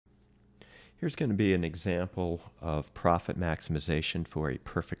Here's going to be an example of profit maximization for a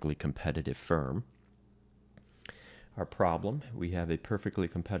perfectly competitive firm. Our problem, we have a perfectly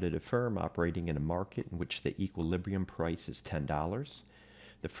competitive firm operating in a market in which the equilibrium price is $10.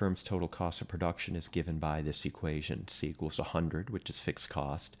 The firm's total cost of production is given by this equation, C equals 100, which is fixed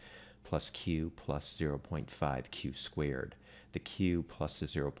cost, plus Q plus 0.5 Q squared. The Q plus the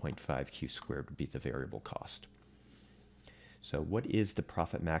 0.5 Q squared would be the variable cost. So what is the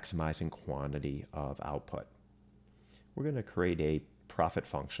profit maximizing quantity of output? We're going to create a profit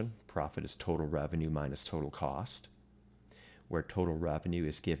function. Profit is total revenue minus total cost, where total revenue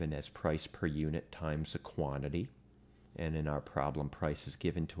is given as price per unit times the quantity. And in our problem, price is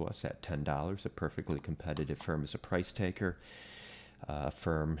given to us at $10. A perfectly competitive firm is a price taker. A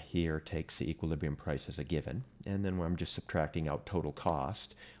firm here takes the equilibrium price as a given. And then I'm just subtracting out total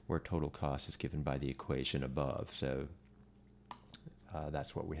cost, where total cost is given by the equation above. So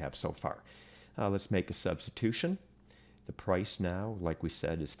that's what we have so far. Let's make a substitution. The price now, like we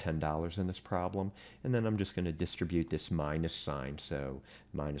said, is $10 in this problem. And then I'm just going to distribute this minus sign. So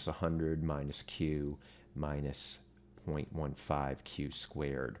minus 100 minus Q minus 0.15 Q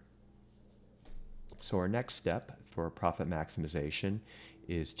squared. So our next step for profit maximization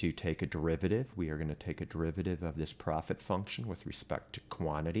is to take a derivative. We are going to take a derivative of this profit function with respect to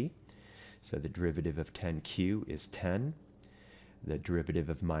quantity. So the derivative of 10Q is 10. The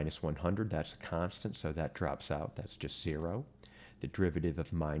derivative of minus 100, that's a constant, so that drops out. That's just 0. The derivative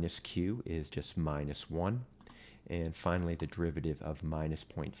of minus Q is just minus 1. And finally, the derivative of minus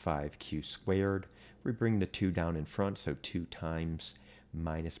 0.5 Q squared. We bring the 2 down in front, so 2 times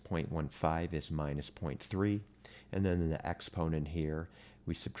minus 0.15 is minus 0.3. And then in the exponent here,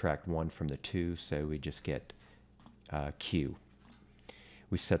 we subtract 1 from the 2, so we just get Q.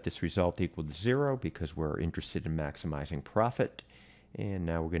 We set this result equal to 0 because we're interested in maximizing profit. And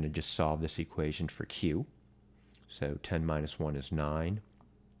now we're going to just solve this equation for Q. So 10 minus 1 is 9.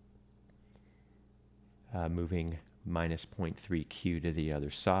 Moving minus 0.3 Q to the other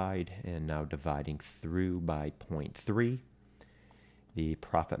side, and now dividing through by 0.3. The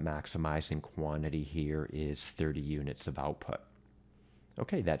profit maximizing quantity here is 30 units of output.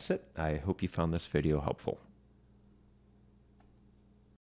 Okay, that's it. I hope you found this video helpful.